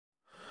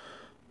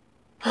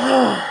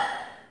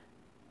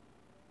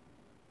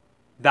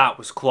that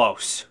was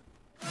close.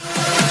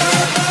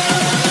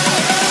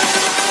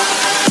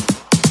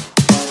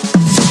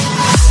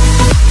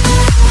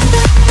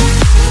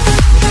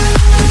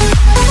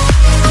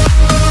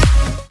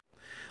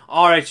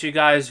 Alright, you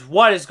guys,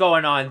 what is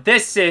going on?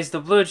 This is the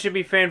Blue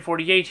Jimmy Fan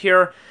 48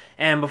 here,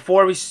 and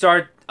before we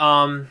start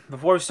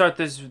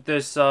this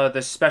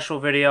special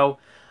video,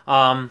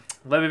 let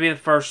me be the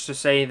first to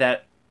say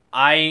that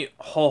I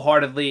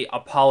wholeheartedly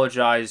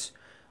apologize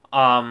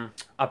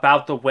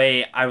about the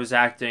way I was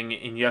acting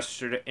in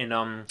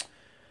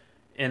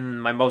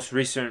my most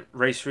recent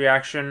race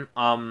reaction.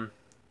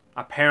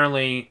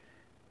 Apparently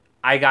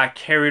I got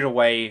carried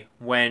away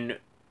when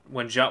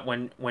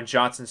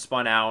Johnson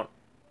spun out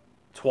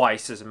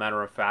twice, as a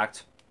matter of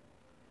fact.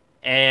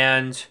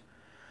 And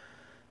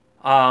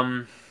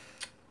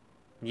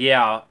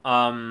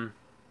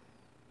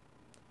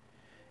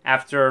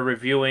after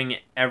reviewing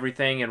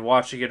everything and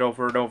watching it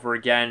over and over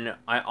again,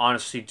 I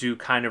honestly do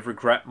kind of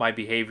regret my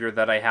behavior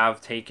that I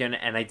have taken.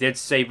 And I did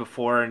say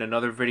before in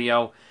another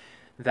video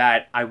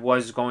that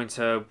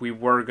we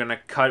were gonna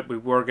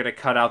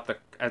cut out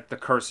the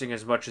cursing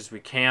as much as we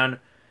can,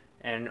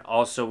 and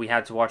also we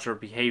had to watch our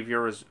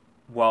behavior as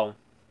well.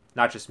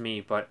 Not just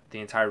me, but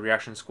the entire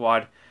reaction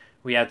squad.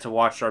 We had to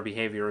watch our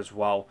behavior as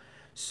well.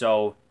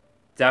 So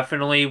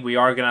definitely we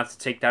are gonna have to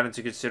take that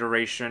into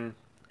consideration.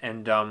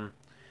 And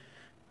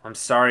I'm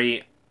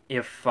sorry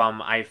if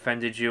I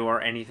offended you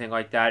or anything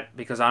like that,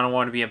 because I don't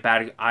want to be a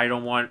bad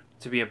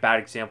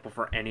example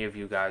for any of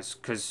you guys.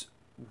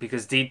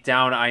 Because deep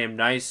down I am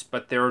nice,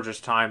 but there are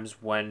just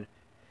times when,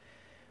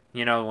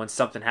 you know, when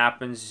something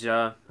happens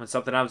on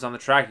the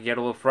track, you get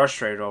a little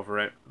frustrated over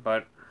it.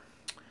 But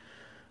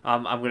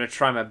I'm going to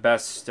try my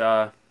best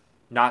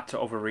not to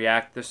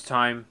overreact this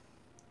time.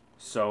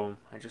 So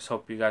I just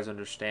hope you guys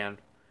understand.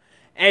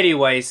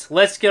 Anyways,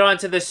 let's get on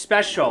to this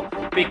special,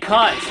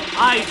 because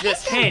I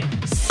just hit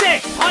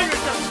 600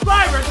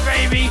 subscribers,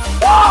 baby!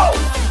 Whoa!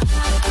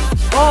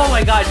 Oh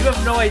my god, you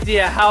have no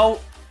idea how...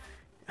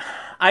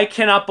 I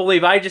cannot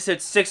believe I just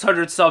hit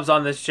 600 subs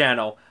on this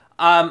channel.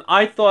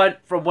 I thought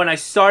from when I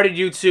started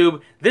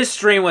YouTube, this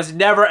stream was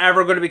never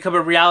ever going to become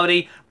a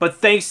reality, but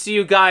thanks to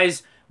you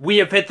guys, we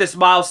have hit this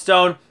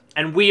milestone,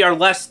 and we are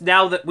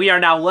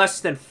now less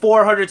than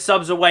 400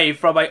 subs away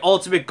from my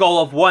ultimate goal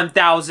of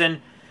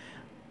 1,000.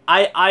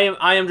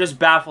 I am just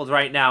baffled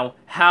right now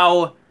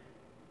how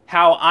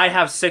I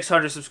have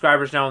 600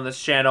 subscribers now on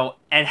this channel,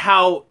 and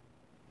how,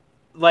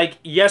 like,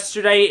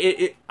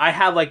 yesterday I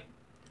had like,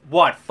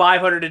 what,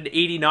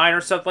 589 or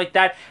something like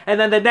that,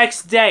 and then the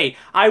next day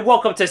I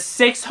woke up to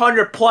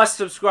 600 plus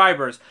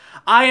subscribers.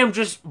 I am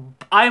just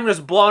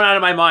blown out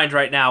of my mind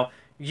right now.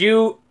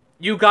 You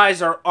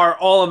guys are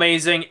all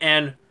amazing,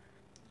 and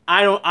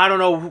I don't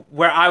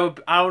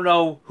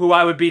know who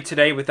I would be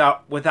today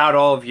without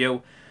all of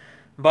you.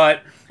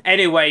 But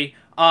anyway,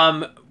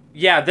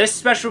 yeah, this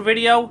special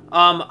video,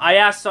 I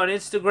asked on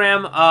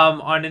Instagram,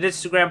 on an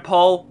Instagram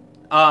poll,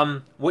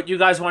 what you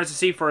guys wanted to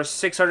see for a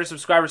 600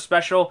 subscriber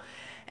special,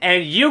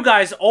 and you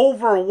guys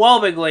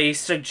overwhelmingly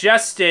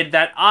suggested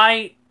that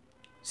I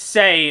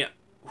say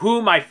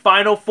who my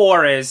Final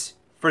Four is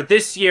for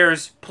this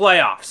year's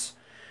playoffs.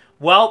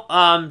 Well,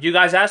 you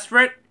guys asked for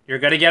it. You're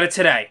gonna get it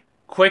today.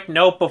 Quick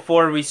note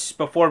before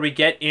we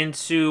get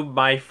into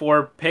my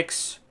 4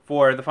 picks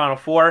for the Final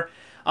Four.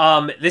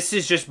 This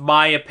is just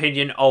my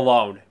opinion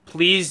alone.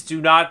 Please do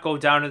not go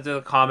down into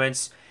the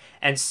comments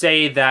and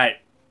say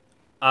that,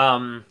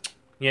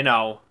 you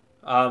know,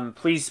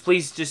 please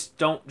just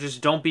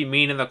don't be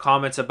mean in the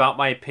comments about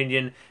my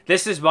opinion.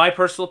 This is my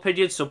personal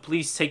opinion, so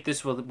please take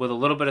this with a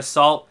little bit of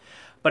salt.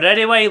 But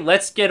anyway,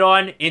 let's get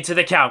on into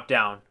the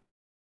countdown.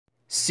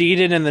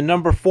 Seated in the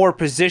number 4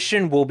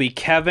 position will be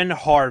Kevin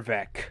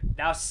Harvick.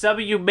 Now, some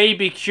of you may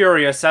be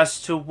curious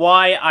as to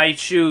why I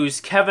choose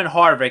Kevin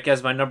Harvick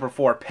as my number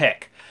 4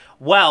 pick.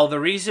 Well, the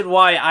reason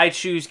why I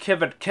choose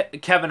Kevin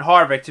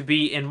Harvick to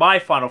be in my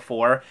Final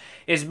Four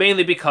is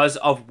mainly because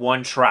of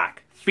one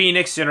track,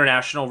 Phoenix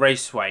International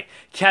Raceway,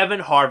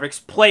 Kevin Harvick's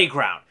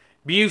playground.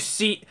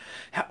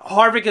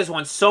 Harvick has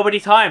won so many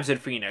times in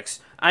Phoenix.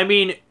 I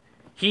mean,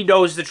 he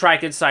knows the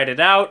track inside and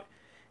out,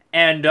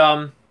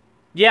 and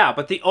yeah,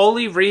 but the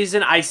only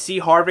reason I see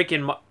Harvick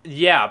in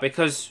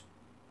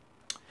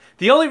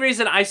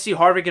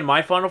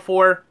my Final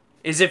Four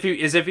is if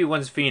he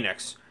wins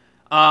Phoenix.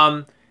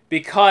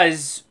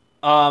 Because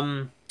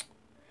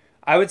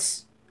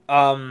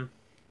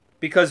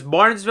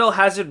Martinsville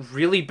hasn't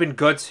really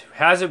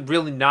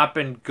not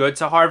been good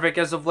to Harvick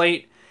as of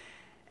late.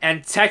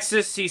 And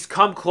Texas, he's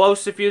come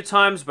close a few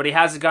times, but he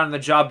hasn't gotten the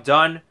job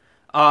done.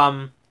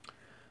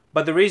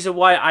 But the reason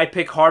why I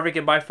pick Harvick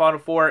in my Final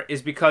Four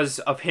is because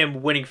of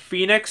him winning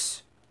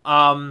Phoenix,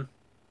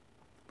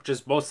 which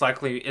is most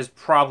likely is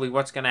probably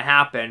what's going to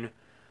happen,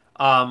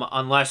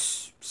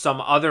 unless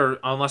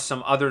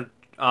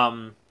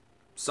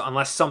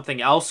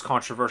something else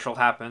controversial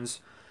happens.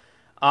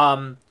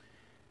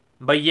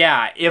 But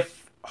yeah,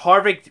 if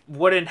Harvick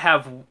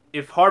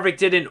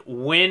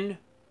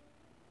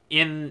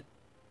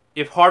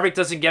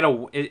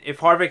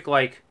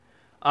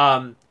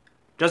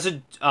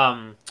doesn't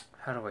how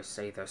do I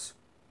say this?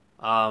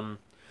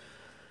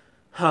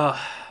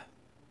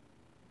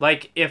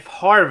 Like if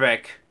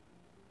Harvick,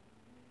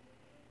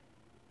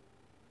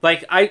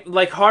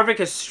 Harvick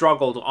has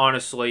struggled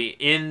honestly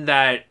in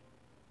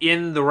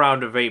the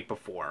round of 8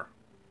 before.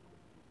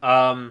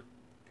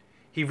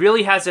 He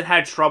really hasn't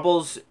had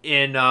troubles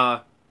in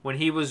when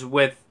he was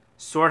with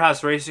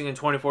Swordhouse Racing in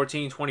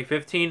 2014,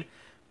 2015.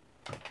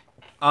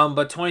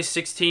 But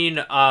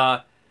 2016,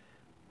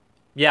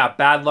 yeah,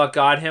 bad luck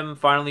got him.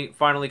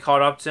 Finally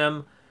caught up to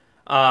him.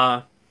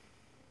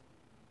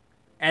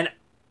 And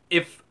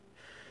if,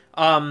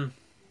 yeah,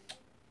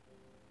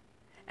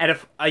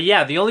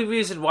 the only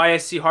reason why I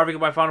see Harvick in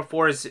my Final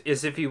Four is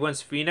if he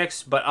wins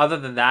Phoenix. But other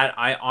than that,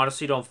 I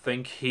honestly don't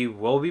think he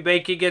will be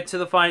making it to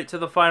the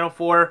Final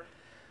Four.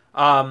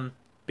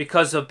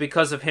 Because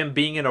of him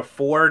being in a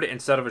Ford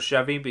instead of a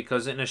Chevy.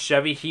 Because in a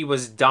Chevy he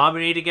was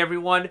dominating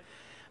everyone,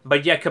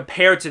 but yet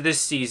compared to this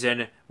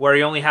season where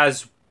he only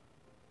has,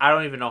 I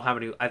don't even know how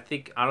many.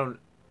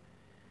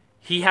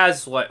 He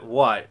has what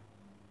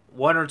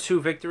 1 or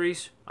 2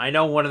 victories. I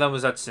know one of them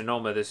was at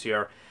Sonoma this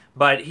year,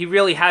 but he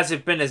really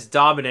hasn't been as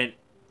dominant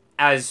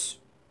as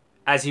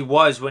he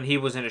was when he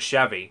was in a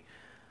Chevy.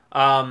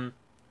 But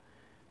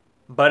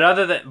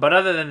other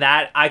than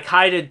that, I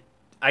kind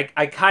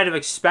of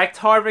expect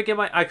Harvick in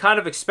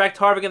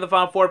the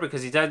Final Four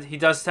because he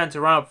does tend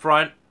to run up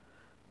front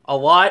a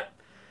lot,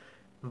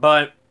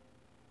 but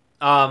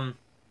the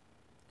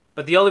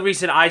only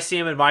reason I see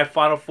him in my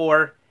Final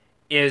Four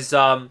is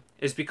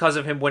because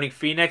of him winning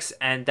Phoenix,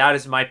 and that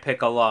is my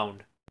pick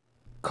alone.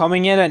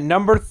 Coming in at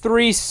number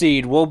 3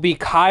 seed will be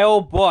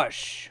Kyle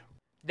Busch.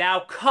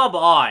 Now, come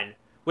on.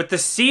 With the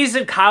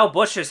season Kyle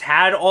Busch has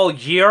had all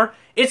year,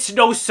 it's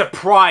no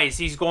surprise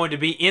he's going to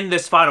be in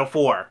this Final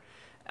Four.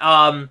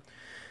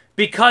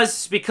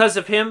 Because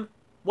of him,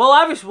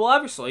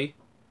 obviously,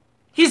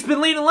 he's been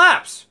leading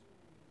laps.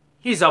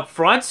 He's up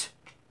front,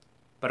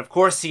 but of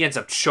course he ends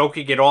up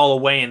choking it all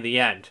away in the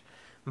end.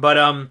 But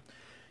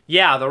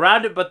yeah, the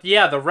round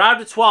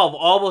of 12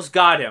 almost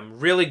got him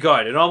really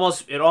good. It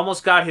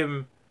almost got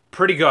him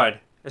pretty good,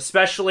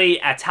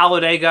 especially at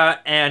Talladega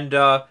and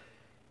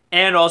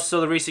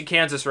also the recent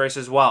Kansas race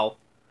as well.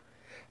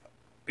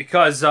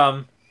 Because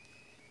of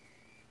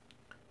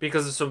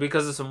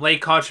some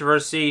late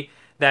controversy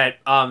that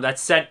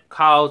sent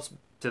Kyle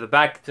to the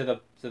back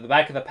of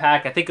the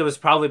pack. I think it was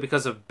probably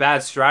because of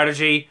bad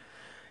strategy,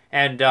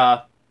 and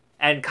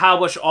Kyle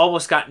Busch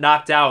almost got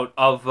knocked out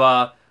of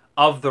the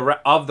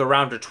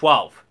round of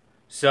 12.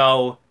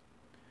 So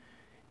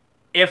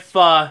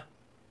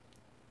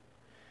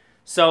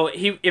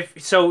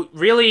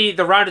really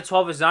the round of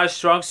 12 is not a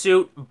strong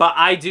suit, but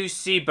I do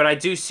see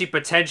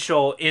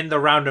potential in the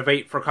round of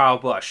 8 for Kyle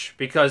Busch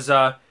because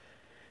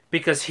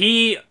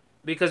he's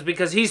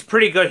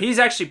pretty good. He's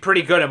actually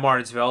pretty good at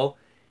Martinsville.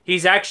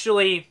 He's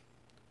actually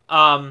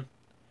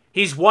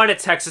he's won at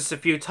Texas a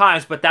few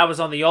times, but that was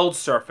on the old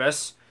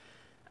surface.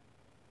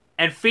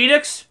 And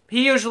Phoenix,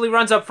 he usually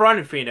runs up front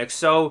in Phoenix,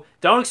 so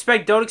don't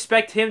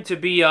expect him to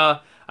be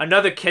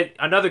another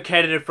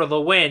candidate for the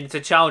win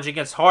to challenge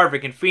against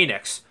Harvick in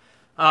Phoenix.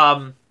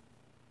 So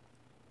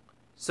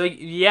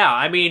yeah,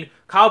 I mean,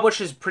 Kyle Busch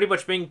has pretty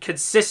much been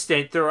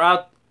consistent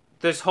throughout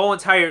this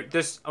entire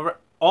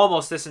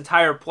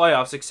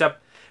playoffs,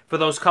 except for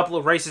those couple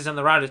of races in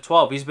the round of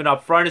 12. He's been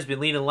up front, he's been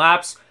leading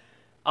laps.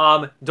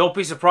 Don't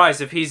be surprised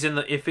if he's in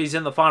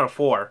the Final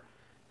Four.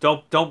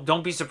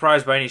 Don't be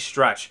surprised by any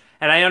stretch.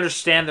 And I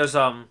understand there's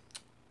oh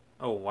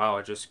wow,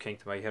 I just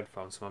kinked my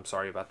headphones, so I'm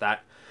sorry about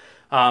that.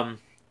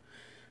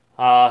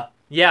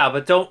 Yeah,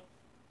 but don't.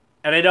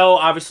 And I know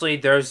obviously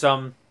there's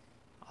gonna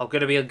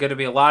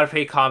be a lot of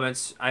hate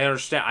comments. I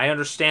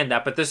understand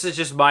that, but this is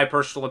just my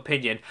personal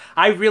opinion.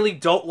 I really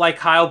don't like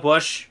Kyle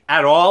Busch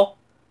at all,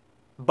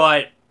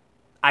 but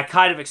I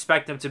kind of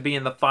expect him to be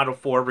in the Final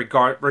Four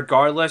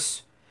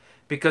regardless,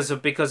 because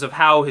of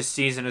how his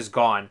season has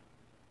gone.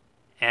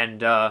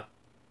 And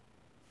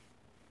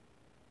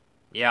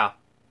yeah.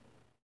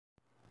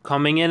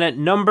 Coming in at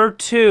number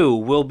 2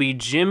 will be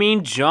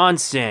Jimmie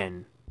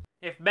Johnson.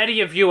 If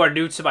many of you are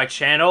new to my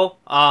channel,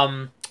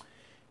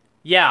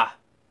 yeah,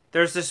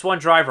 there's this one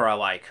driver I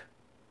like.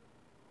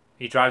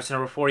 He drives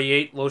number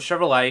 48 Lowe's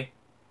Chevrolet.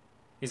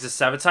 He's a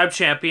 7-time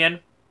champion.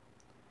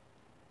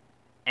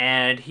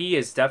 And he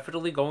is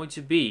definitely going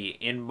to be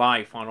in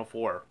my Final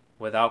Four,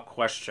 without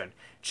question.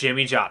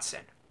 Jimmie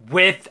Johnson.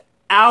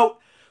 Without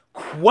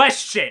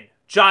question,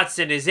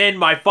 Johnson is in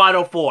my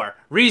Final Four.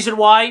 Reason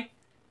why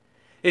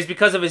is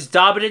because of his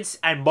dominance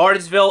at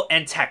Martinsville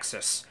and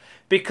Texas.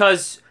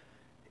 Because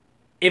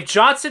if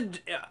Johnson...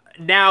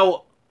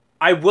 Now,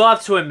 I will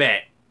have to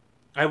admit,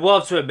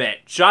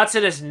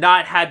 Johnson has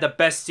not had the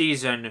best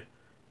season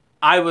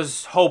I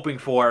was hoping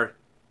for.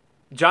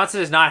 Johnson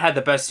has not had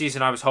the best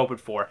season I was hoping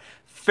for.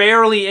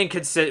 Fairly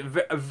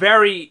inconsistent,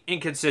 very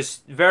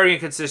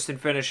inconsistent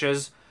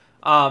finishes.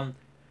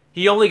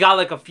 He only got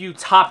like a few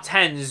top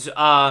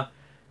 10s.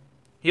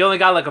 He only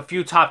got like a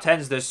few top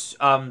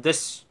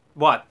 10s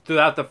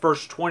throughout the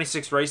first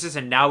 26 races,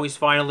 and now he's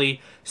finally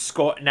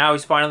Now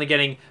he's finally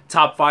getting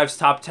top fives,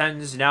 top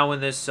tens. Now in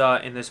this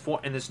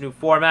new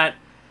format,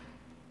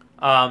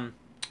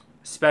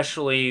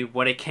 especially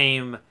when it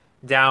came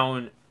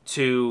down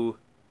to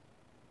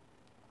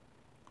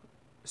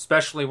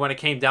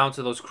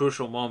those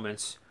crucial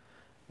moments,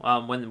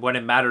 when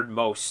it mattered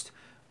most,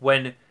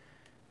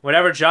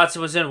 whenever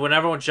Johnson was in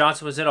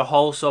a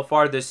hole so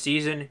far this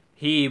season,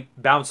 he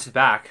bounced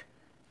back.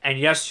 And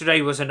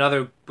yesterday was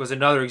another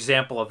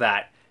example of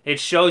that. It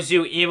shows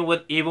you even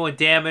with a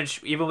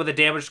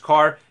damaged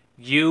car,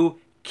 you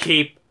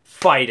keep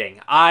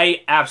fighting.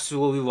 I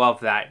absolutely love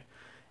that.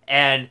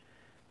 And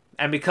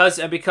because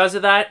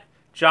of that,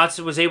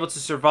 Johnson was able to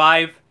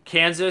survive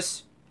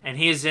Kansas, and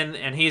he is in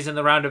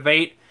the round of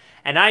 8.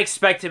 And I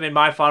expect him in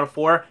my Final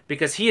Four,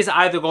 because he is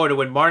either going to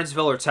win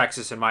Martinsville or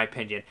Texas, in my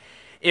opinion.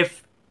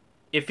 If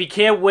he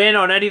can't win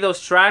on any of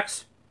those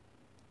tracks,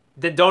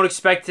 then don't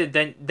expect it.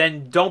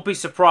 Then don't be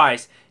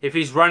surprised if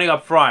he's running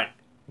up front,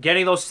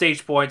 getting those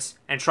stage points,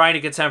 and trying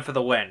to contend for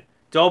the win.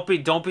 Don't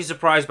be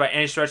surprised by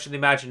any stretch of the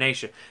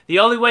imagination. The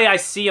only way I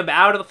see him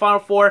out of the Final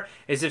Four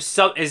is if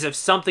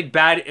something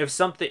bad,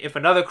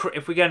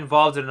 if we get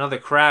involved in another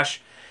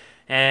crash,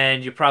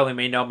 and you probably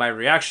may know my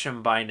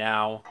reaction by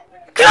now.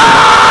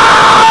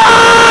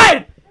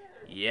 God!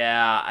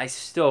 Yeah, I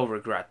still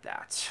regret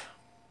that.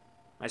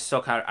 I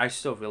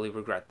still really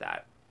regret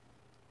that.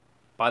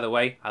 By the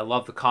way, I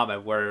love the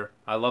comment where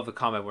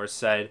it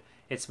said,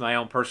 "It's my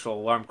own personal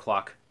alarm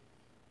clock."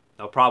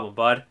 No problem,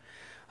 bud.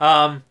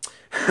 But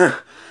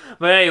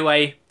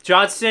anyway,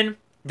 Johnson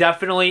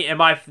definitely in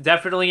my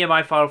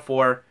Final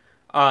Four.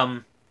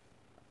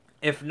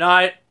 If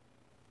not,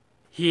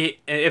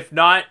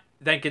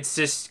 then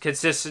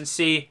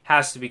consistency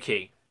has to be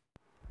key.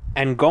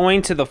 And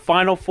going to the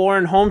Final Four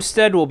in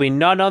Homestead will be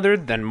none other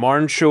than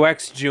Martin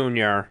Truex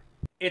Jr.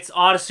 It's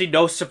honestly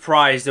no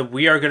surprise that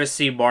we are going to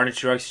see Martin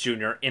Truex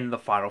Jr. in the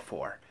Final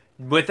Four,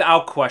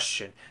 without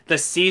question. The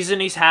season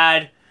he's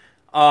had,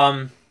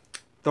 this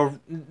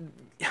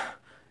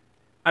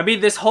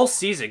whole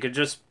season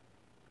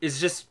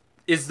is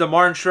the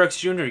Martin Truex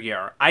Jr.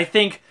 year. I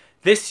think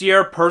this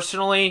year,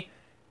 personally,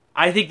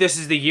 I think this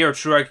is the year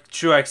Martin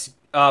Truex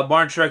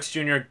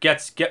Jr.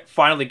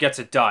 finally gets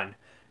it done.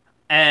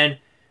 And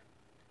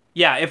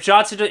yeah, if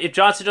Johnson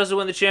doesn't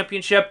win the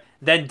championship,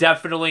 then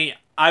definitely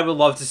I would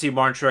love to see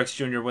Martin Truex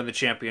Jr. win the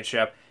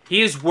championship.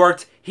 He has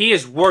worked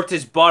his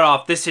butt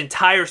off this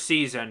entire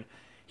season.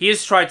 He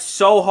has tried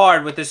so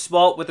hard with a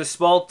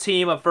small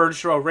team of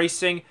Furniture Row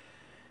Racing,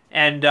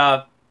 and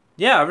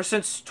ever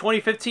since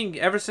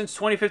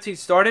 2015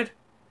 started,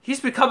 he's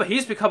become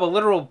a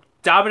literal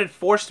dominant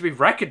force to be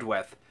reckoned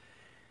with.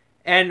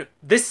 And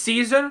this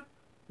season,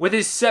 with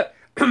his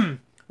 7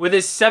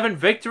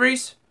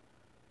 victories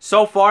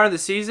so far in the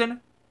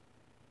season,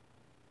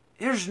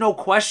 there's no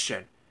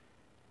question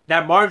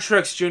that Martin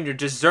Truex Jr.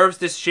 deserves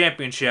this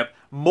championship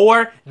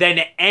more than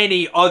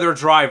any other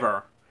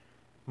driver,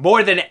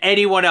 more than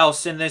anyone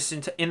else in this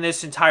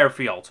entire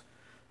field.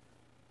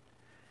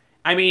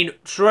 I mean,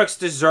 Truex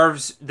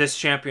deserves this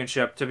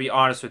championship, to be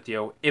honest with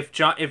you. If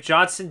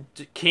Johnson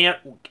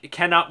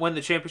cannot win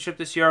the championship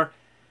this year,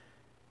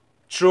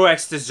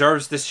 Truex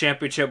deserves this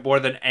championship more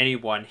than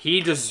anyone. He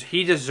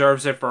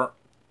deserves it for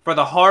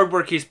the hard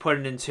work he's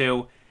putting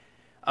into,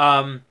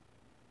 for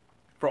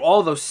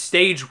all those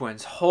stage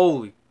wins.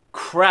 Holy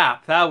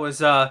crap, that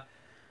was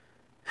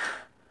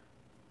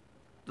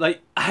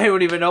like I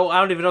don't even know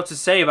what to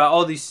say about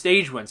all these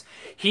stage wins.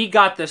 He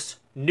got this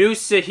new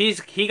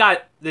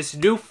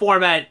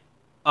format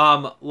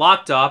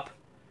locked up.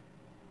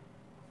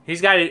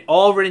 He's got it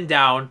all written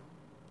down.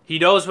 He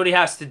knows what he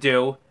has to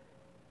do.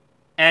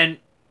 And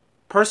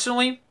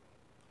personally,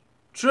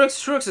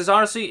 Truex is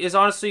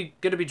honestly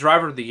going to be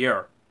driver of the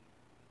year.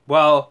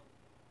 Well,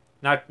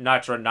 not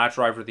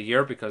driver of the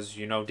year, because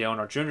Dale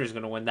Earnhardt Jr. is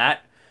going to win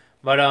that.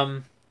 But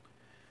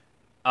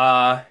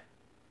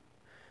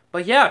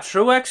yeah,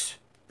 Truex,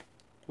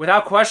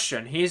 without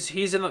question, he's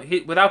in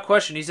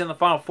the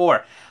Final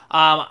Four.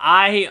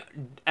 I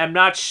am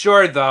not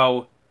sure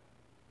though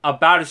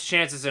about his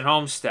chances in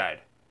Homestead,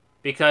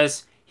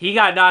 because he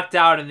got knocked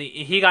out in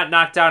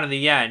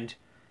the end,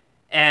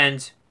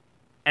 and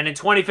in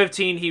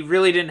 2015 he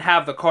really didn't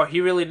have the car.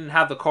 He really didn't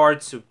have the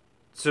cards to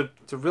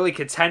really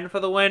contend for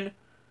the win,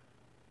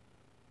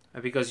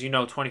 because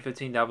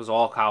 2015, that was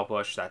all Kyle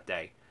Busch that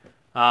day.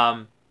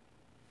 But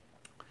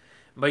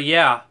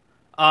yeah,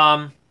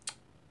 I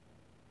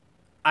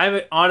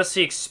would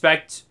honestly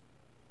expect.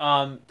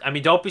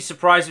 Don't be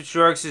surprised if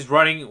Truex is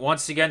running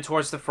once again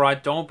towards the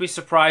front. Don't be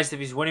surprised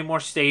if he's winning more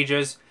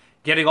stages,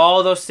 getting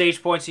all those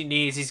stage points he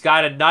needs. He's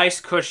got a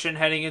nice cushion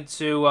heading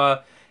into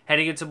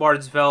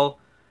Martinsville.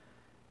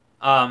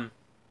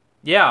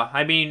 Yeah,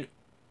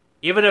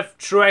 even if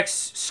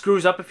Truex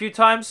screws up a few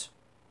times,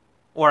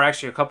 or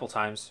actually a couple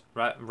times,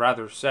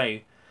 rather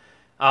say,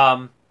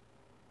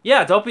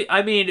 yeah, don't be.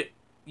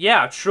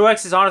 Yeah,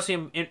 Truex is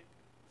honestly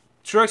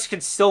Truex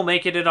can still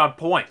make it in on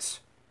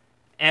points,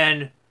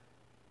 and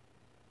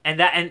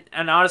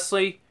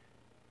honestly,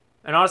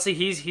 And honestly,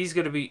 he's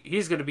gonna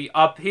be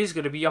up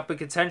in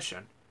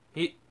contention.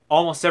 He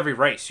almost every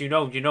race. You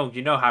know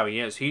how he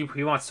is. He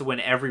wants to win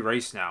every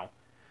race now.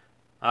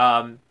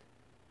 Um,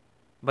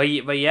 but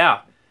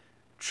yeah,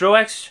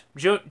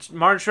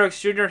 Martin Truex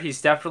Jr.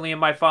 He's definitely in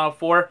my final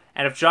four.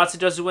 And if Johnson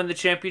doesn't win the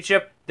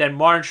championship, then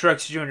Martin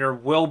Truex Jr.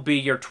 will be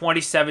your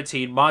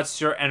 2017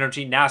 Monster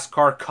Energy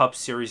NASCAR Cup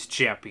Series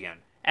champion.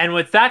 And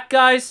with that,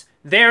 guys,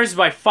 there's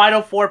my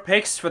final four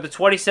picks for the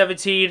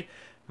 2017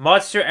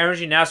 Monster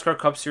Energy NASCAR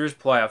Cup Series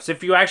playoffs.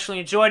 If you actually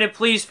enjoyed it,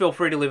 please feel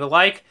free to leave a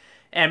like.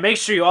 And make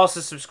sure you also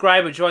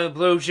subscribe and join the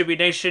Blue Jimmy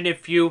Nation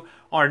if you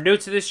are new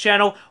to this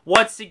channel.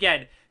 Once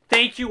again,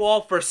 thank you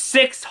all for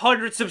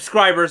 600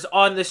 subscribers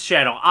on this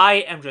channel. I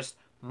am just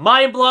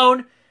mind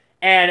blown,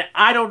 and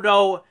I don't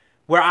know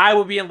where I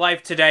would be in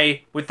life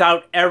today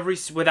without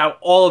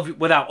all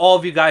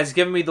of you guys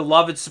giving me the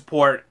love and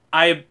support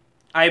I've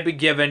been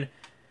given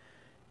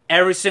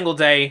every single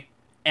day,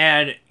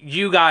 and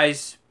you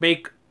guys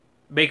make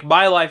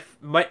my life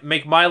on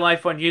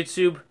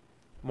YouTube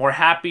more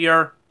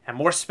happier and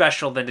more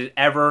special than it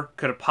ever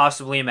could have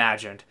possibly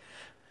imagined.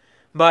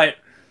 But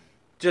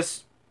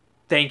just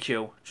thank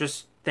you.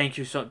 Just thank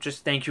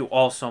you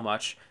all so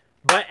much.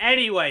 But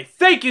anyway,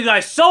 thank you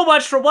guys so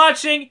much for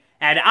watching,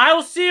 and I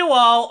will see you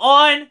all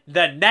on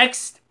the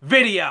next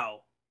video.